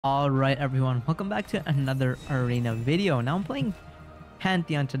Alright everyone, welcome back to another arena video. Now I'm playing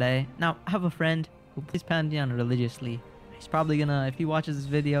Pantheon today. Now I have a friend who plays Pantheon religiously. He's probably gonna, if he watches this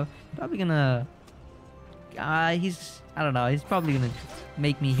video, probably gonna, I don't know, he's probably gonna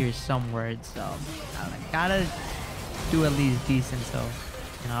make me hear some words. So, I don't know, gotta do at least decent. So,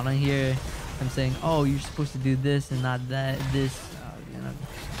 I don't hear him saying, oh, you're supposed to do this and not that, it's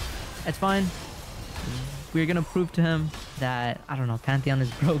fine. We're gonna prove to him that, I don't know, Pantheon is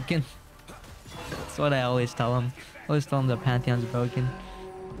broken. That's what I always tell him. I always tell him that Pantheon's broken.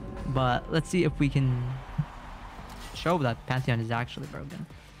 But let's see if we can show that Pantheon is actually broken.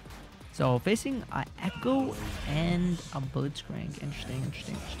 So facing an Echo and a Blitzcrank. Interesting.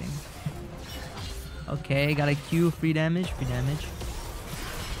 Okay, got a Q, free damage.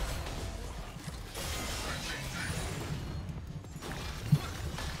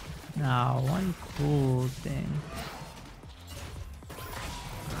 Now, one cool thing.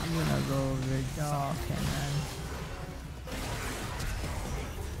 I'm gonna go over. Oh, okay, man.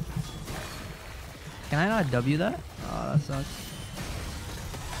 Can I not W that? Oh, that sucks.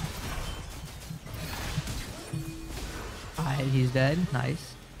 Alright, he's dead.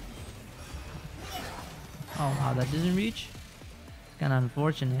 Nice. Oh, wow, that doesn't reach? It's kinda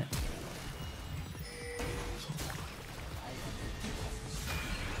unfortunate.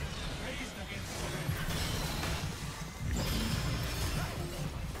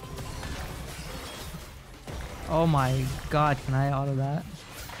 Oh my god, can I auto that?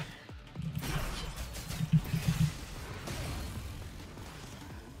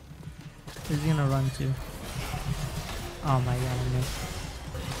 Where's he gonna run to? Oh my god, I missed.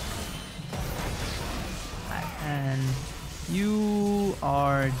 And you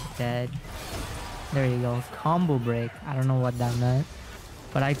are dead. There you go. Combo break. I don't know what that meant,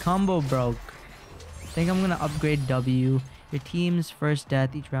 but I combo broke. I think I'm gonna upgrade W. Your team's first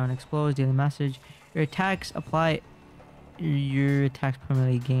death each round explodes. Daily message. Your attacks apply. Your attacks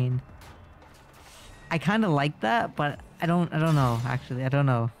permanently gain. I kind of like that, but I don't know. Actually, I don't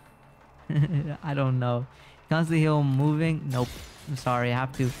know. I don't know. Constantly heal moving. Nope. I'm sorry. I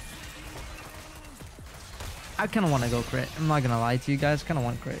have to. I kind of want to go crit. I'm not gonna lie to you guys. Kind of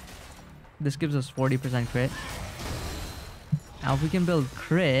want crit. This gives us 40% crit. Now, if we can build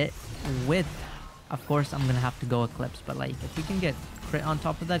crit with, of course, I'm gonna have to go Eclipse. But like, if we can get crit on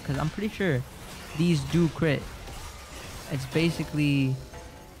top of that, because I'm pretty sure these do crit. It's basically,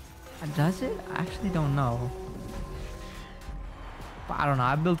 does it? I actually don't know. But I don't know.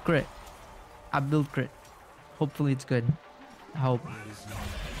 I built crit. Hopefully it's good. I hope.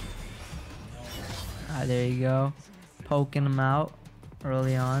 There you go. Poking them out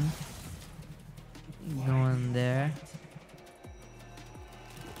early on. Going there.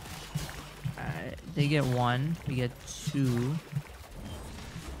 Alright, they get 1. We get 2.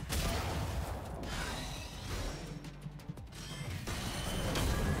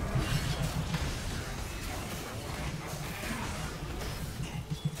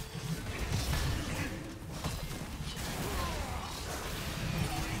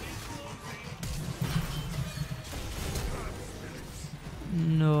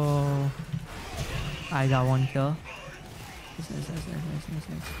 No. I got 1 kill.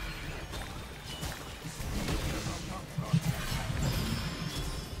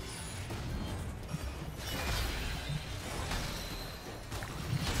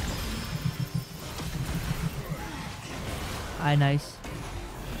 Nice. Nice.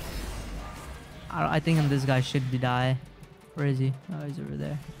 I think this guy should die. Where is he? Oh, he's over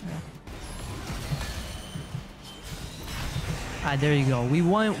there. Yeah. There you go. We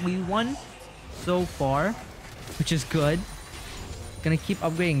won so far, which is good. Gonna keep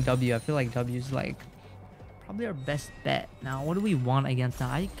upgrading W. I feel like W is like probably our best bet. Now, what do we want against that?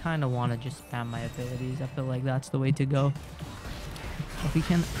 I kind of want to just spam my abilities. I feel like that's the way to go. If we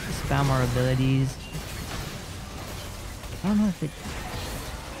can spam our abilities. I don't know if it...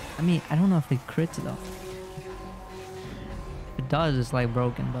 I don't know if it crits though. If it does, it's like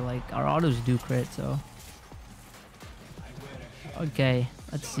broken, but like our autos do crit, so... Okay,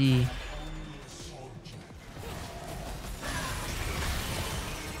 let's see.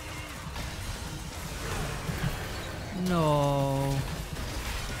 No.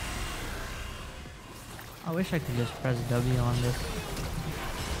 I wish I could just press W on this.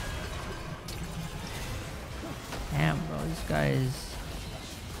 Damn, bro, this guy is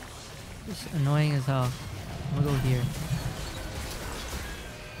just annoying as hell. I'm gonna go here.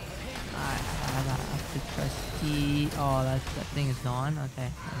 I have to press T. Oh, that thing is gone. Okay.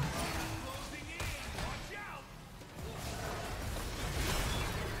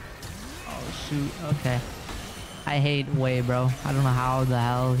 Oh shoot. Okay. I hate Wei, bro. I don't know how the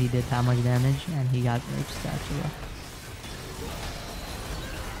hell he did that much damage and he got Rage Statue.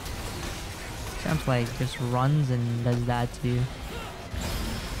 Champs like just runs and does that to you.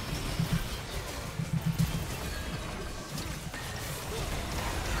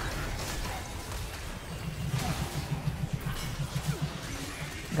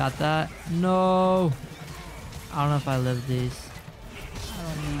 Got that? No! I don't know if I live these. I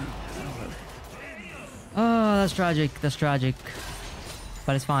don't need... Oh, that's tragic. That's tragic.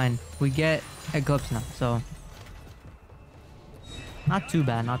 But it's fine. We get Eclipse now, so... Not too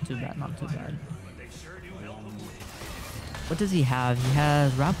bad, not too bad, not too bad. What does he have? He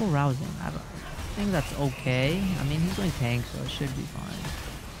has Rabble Rousing. I think that's okay. I mean, he's going tank, so it should be fine.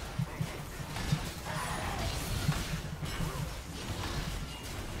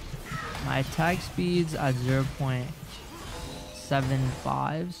 My attack speed's at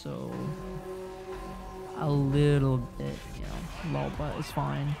 0.75, so a little bit, you know, low, but it's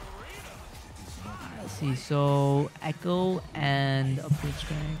fine. Let's see, so Echo and upgrade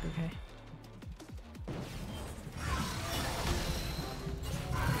strength, okay.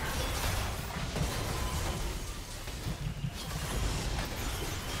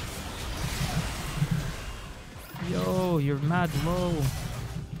 Yo, you're mad low.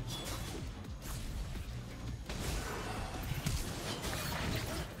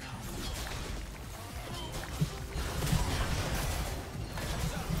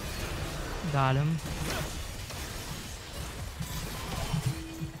 Got him.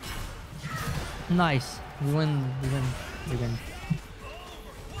 Nice. We win.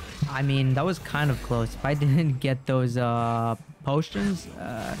 I mean, that was kind of close. If I didn't get those potions,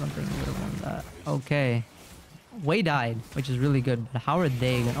 I don't think we would have won that. Okay. Wei died, which is really good. But how are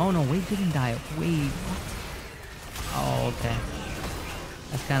they gonna... Oh no, Wei didn't die. Wait, what? Oh, okay.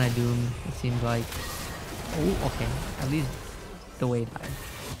 That's kind of doomed, it seems like. Oh, okay. At least the Wei died.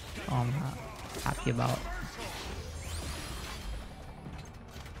 Oh, I'm not happy about.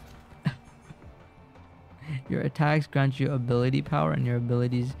 Your attacks grant you ability power and your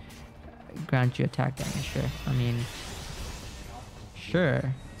abilities grant you attack damage. Sure. I mean,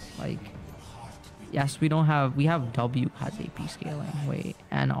 sure. Like, yes, we have W has AP scaling. Wait,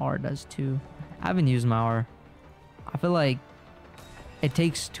 and R does too. I haven't used my R. I feel like it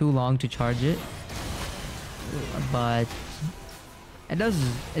takes too long to charge it, but it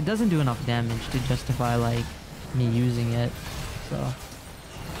doesn't do enough damage to justify like me using it. So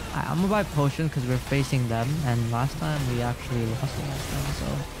I'm gonna buy potion because we're facing them, and last time we actually lost against them, so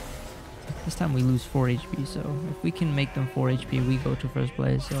this time we lose 4 HP. So if we can make them 4 HP, we go to first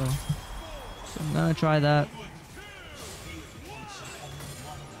place. So I'm gonna try that.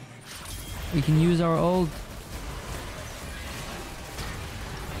 We can use our ult.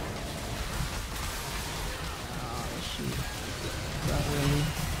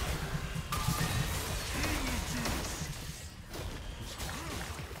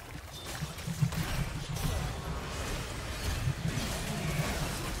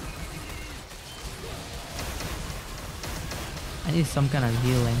 I need some kind of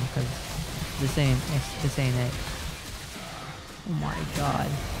healing because this ain't it. Oh my god.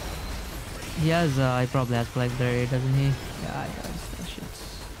 He has he probably has Plague Barrier, doesn't he? Yeah, he does. That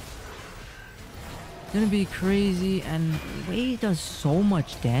shit's gonna be crazy, and Wei does so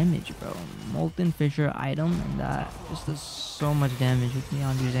much damage, bro. Molten Fissure item, and that just does so much damage with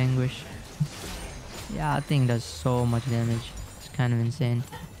Meander's Anguish. Yeah, that thing does so much damage. It's kind of insane.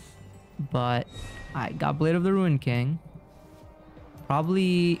 But I got Blade of the Ruined King.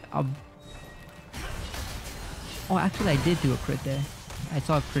 Probably a... Oh, actually I did do a crit there. I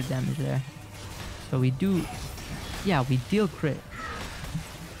saw crit damage there. So we do... Yeah, we deal crit.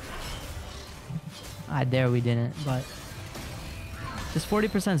 There we didn't, but... This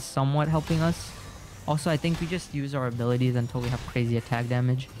 40% is somewhat helping us. Also, I think we just use our abilities until we have crazy attack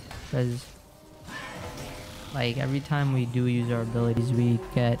damage. Because... Like, every time we do use our abilities, we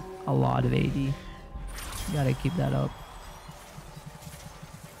get a lot of AD. Gotta keep that up.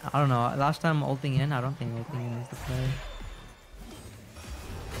 I don't know. Last time ulting in, I don't think ulting in is the play.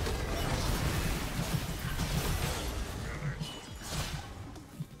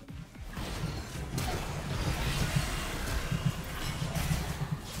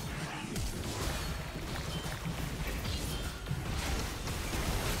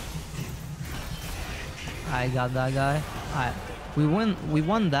 I got that guy. We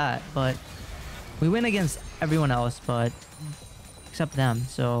won that, but we win against everyone else, but except them.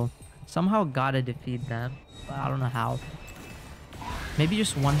 So somehow gotta defeat them, but I don't know how. Maybe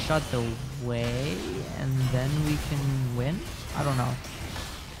just one shot the way and then we can win. I don't know.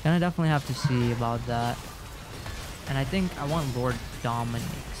 Gonna definitely have to see about that. And I think I want Lord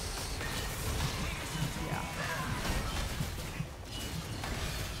Dominic's. Yeah.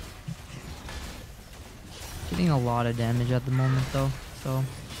 Getting a lot of damage at the moment though, so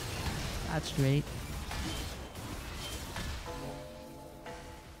that's great.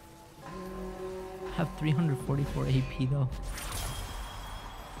 I have 344 AP though.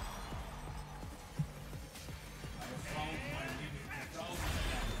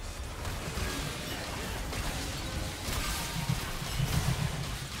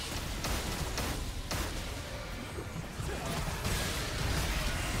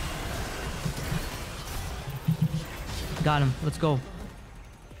 Got him. Let's go.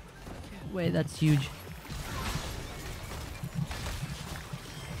 Wait, that's huge.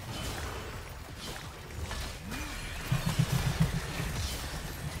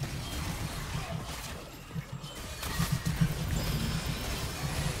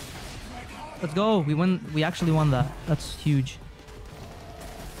 Let's go. We won. We actually won that. That's huge.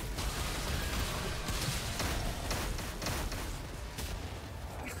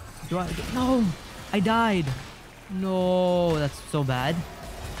 No, I died. No, that's so bad.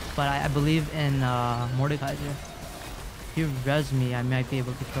 But I believe in Mordekaiser. If you res me, I might be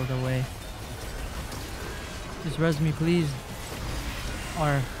able to kill the way. Just res me, please.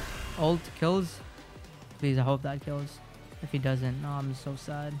 Or ult kills. Please, I hope that kills. If he doesn't, no, I'm so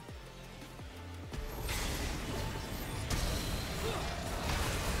sad.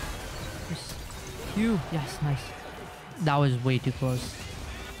 You, yes, nice. That was way too close.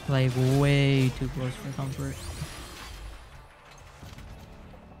 Like, way too close for comfort.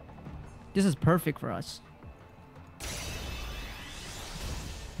 This is perfect for us.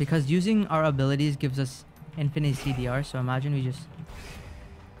 Because using our abilities gives us infinite CDR, so imagine we just...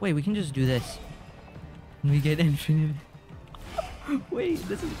 Wait, we can just do this. And we get infinite... Wait,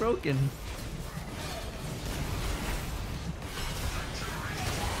 this is broken.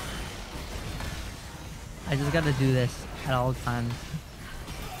 I just gotta do this at all times.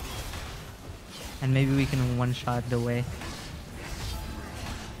 And maybe we can one-shot the way.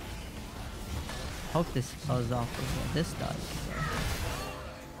 Hope this falls off of what this does.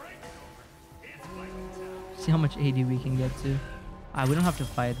 So. See how much AD we can get to. We don't have to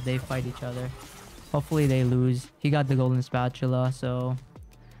fight. They fight each other. Hopefully they lose. He got the golden spatula, so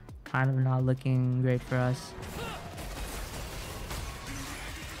kind of not looking great for us.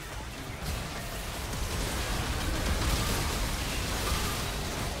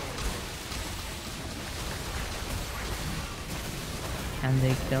 Can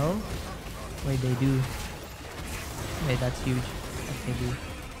they kill? Wait, they do. Wait, that's huge. Yes, they do.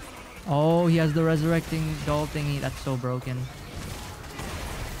 Oh, he has the resurrecting doll thingy. That's so broken.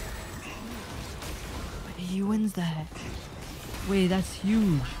 But he wins that. Wait, that's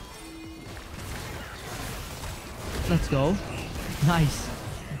huge. Let's go. Nice.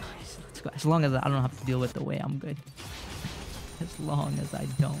 Nice. Let's go. As long as I don't have to deal with the way, I'm good. As long as I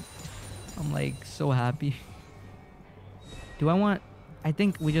don't. I'm like so happy. Do I want... I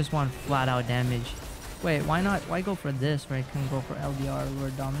think we just want flat out damage. Wait, why not? Why go for this where I can go for LDR or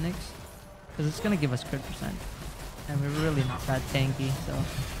Lord Dominic's? Because it's going to give us crit percent. And we're really not that tanky, so.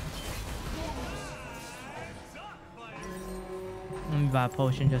 Let me buy a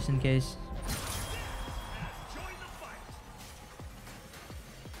potion just in case.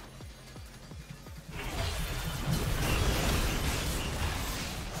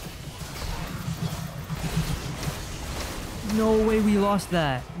 No way we lost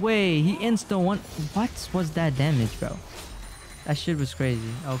that. Wait, he insta one. What was that damage, bro? That shit was crazy.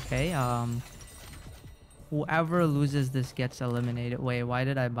 Okay, whoever loses this gets eliminated. Wait, why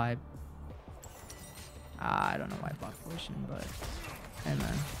did I buy? I don't know why I bought potion, but hey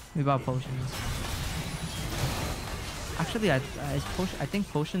man, we bought potions. Actually, I think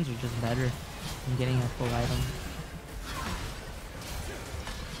potions are just better than getting a full item.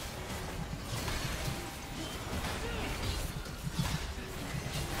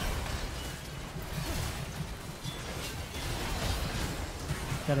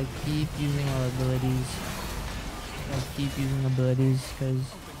 Gotta keep using our abilities. Gotta keep using abilities because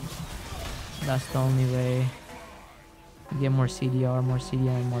that's the only way to get more CDR,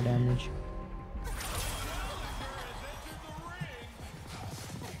 and more damage.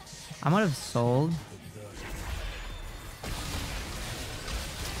 I might have sold.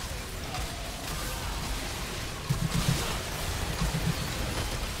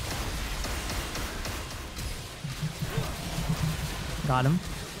 Got him.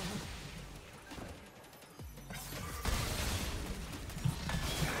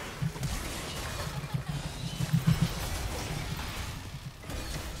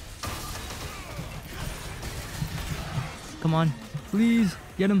 Come on. Please,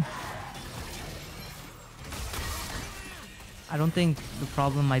 get him. I don't think the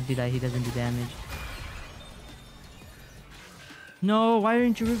problem might be that he doesn't do damage. No, why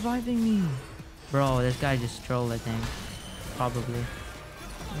aren't you reviving me? Bro, this guy just trolled, I think. Probably.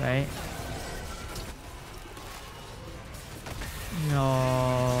 Right?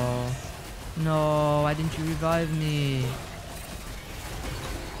 No. No, why didn't you revive me?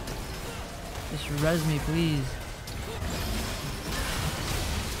 Just res me, please.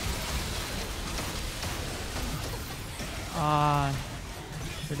 Ah,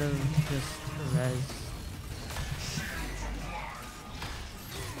 should have just res.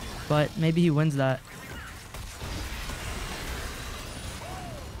 But maybe he wins that.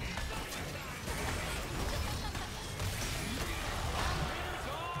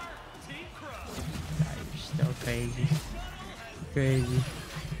 You're still crazy. Crazy.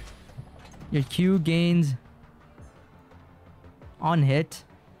 Your Q gains on hit.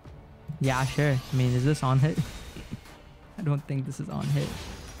 Yeah, sure. I mean, is this on hit? I don't think this is on hit.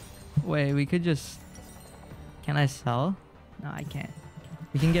 Wait, we could just... Can I sell? No, I can't.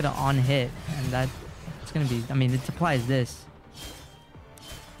 We can get an on hit, and that it's gonna be... I mean, it supplies this.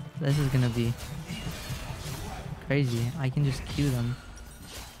 This is gonna be crazy. I can just Q them.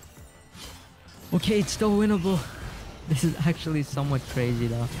 Okay, it's still winnable. This is actually somewhat crazy,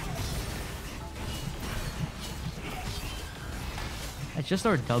 though. It's just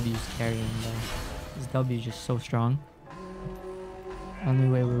our W's carrying, though. This W is just so strong. Only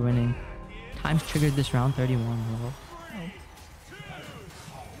way we're winning. Times triggered this round, 31. Well,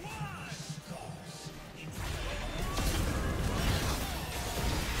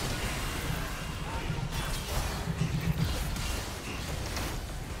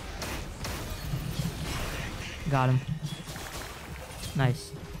 got him.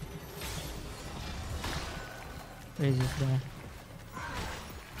 Nice. Where is this guy?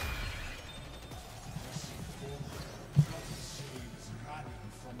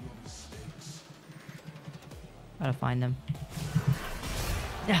 Gotta find him.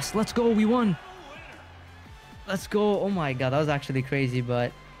 Yes, let's go. We won. Let's go. Oh my god, that was actually crazy,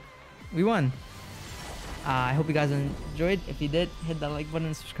 but we won. I hope you guys enjoyed. If you did, hit that like button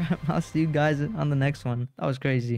and subscribe. I'll see you guys on the next one. That was crazy.